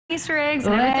Easter eggs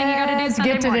and everything you got to do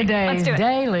Sunday morning. Let's get to today's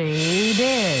Daily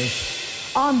Dish.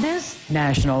 On this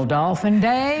National Dolphin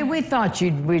Day, we thought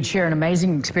we'd share an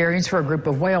amazing experience for a group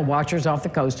of whale watchers off the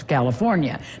coast of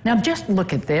California. Now, just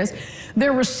look at this. They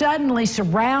were suddenly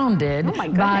surrounded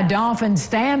by a dolphin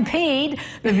stampede.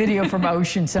 The video from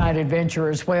Oceanside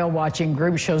Adventurers whale watching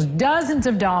group shows dozens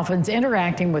of dolphins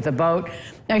interacting with a boat.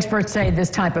 Experts say this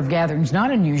type of gathering is not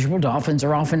unusual. Dolphins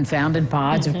are often found in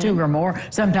pods of 2 or more,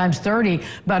 sometimes 30.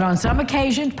 But on some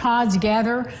occasions, pods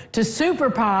gather to super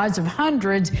pods of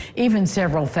hundreds, even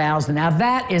several thousand. Now,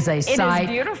 that is a sight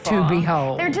to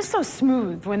behold. They're just so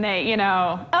smooth when they, you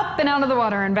know, up and out of the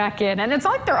water and back in. And it's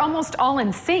like they're almost all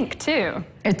in sync, too.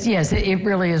 Yes, it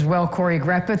really is well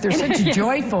choreographed, but they're such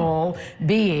joyful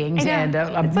beings. And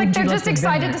it's like they're just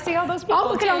excited to see all those people. Oh,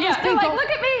 look at all those people. They're like,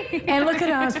 look at me. And look at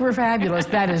us. We're fabulous.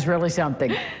 That is really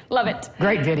something. Love it.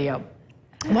 Great video.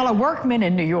 Well, a workman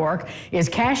in New York is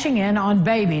cashing in on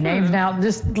baby names. Now,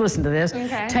 just listen to this.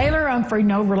 Taylor Humphrey,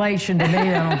 no relation to me,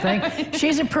 I don't think.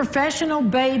 She's a professional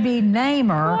baby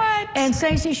namer. What? And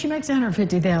Stacey, she makes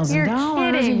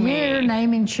 $150,000 a year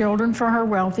naming children for her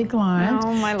wealthy clients.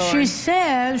 Oh, my Lord. She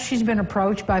says she's been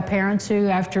approached by parents who,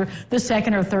 after the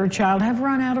second or third child, have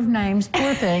run out of names.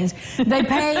 Poor things. They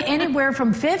pay anywhere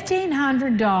from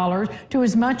 $1,500 to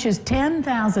as much as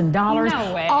 $10,000.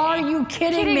 No way. Are you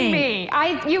kidding me?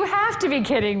 You have to be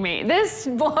kidding me. This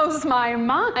blows my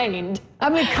mind. I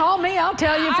mean, call me. I'll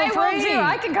tell you for free. I will too.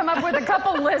 I can come up with a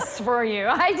couple lists for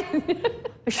you.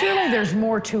 Surely there's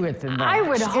more to it than that. I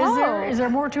would hope. Is there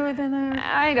more to it than that?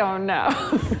 I don't know.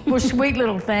 Well, sweet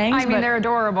little things. I mean, they're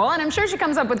adorable. And I'm sure she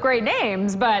comes up with great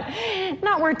names, but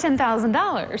not worth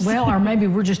 $10,000. Well, or maybe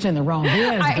we're just in the wrong biz,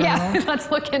 yeah,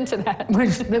 let's look into that. We're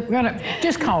gonna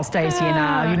just call Stacey and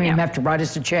I. You don't even have to write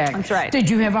us a check. That's right. Did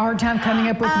you have a hard time coming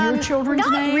up with your children's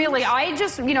names? Not really. I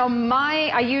just, you know,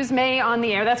 I use May on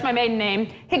the air. That's my maiden name.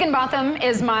 Higginbotham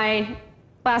is my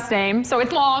last name, so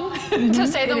it's long, to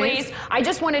say the least. I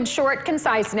just wanted short,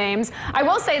 concise names. I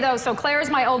will say, though, so Claire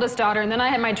is my oldest daughter, and then I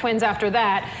had my twins after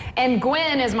that, and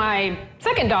Gwen is my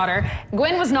second daughter.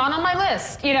 Gwen was not on my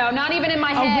list, you know, not even in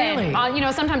my head. Really? You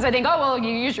know, sometimes I think, oh, well, you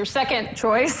use your second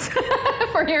choice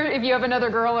for if you have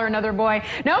another girl or another boy.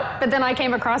 Nope, but then I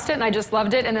came across it, and I just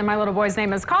loved it, and then my little boy's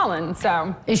name is Colin,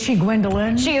 so. Is she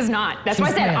Gwendolyn? She is not. That's why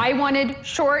I said I wanted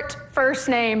short first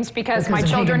names because my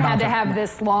children had to have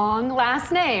this long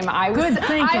last name. I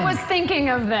was thinking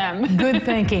of them. Good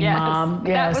thinking, Mom.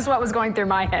 Yes. That was what was going through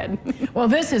my head. Well,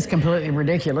 this is completely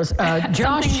ridiculous.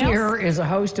 Josh Shearer is a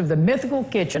host of The Mythical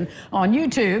Kitchen on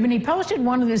YouTube, and he posted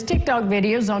one of his TikTok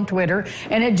videos on Twitter,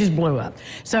 and it just blew up.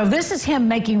 So this is him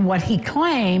making what he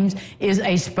claims is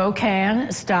a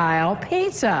Spokane-style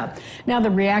pizza. Now,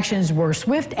 the reactions were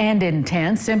swift and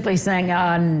intense, simply saying,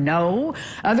 no.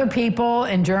 Other people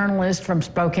and journalists from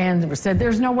Spokane said,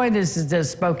 there's no way this is a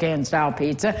Spokane-style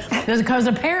pizza, because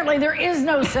apparently there is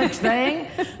no such thing.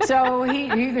 So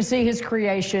you can see his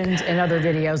creations in other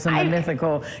videos in The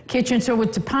Mythical Kitchen. So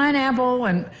with the pineapple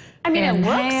and I mean, it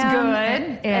looks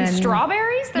good. And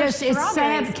strawberries? Yes,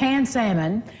 it's canned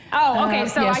salmon. Oh, okay.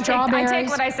 So I take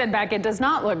what I said back. It does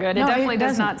not look good. It definitely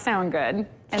does not sound good.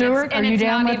 Stuart, are you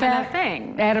down with that? It's not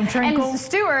even a thing. Adam Trinkle? And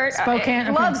Stuart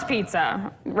loves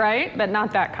pizza, right? But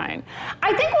not that kind.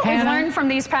 I think what we've learned from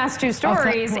these past two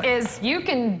stories is you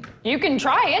can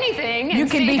try anything. You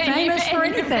can be famous for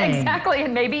anything. Exactly,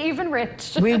 and maybe even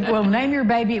rich. We will name your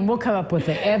baby, and we'll come up with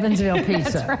the Evansville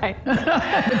pizza. That's right.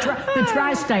 The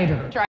Tri-Stater.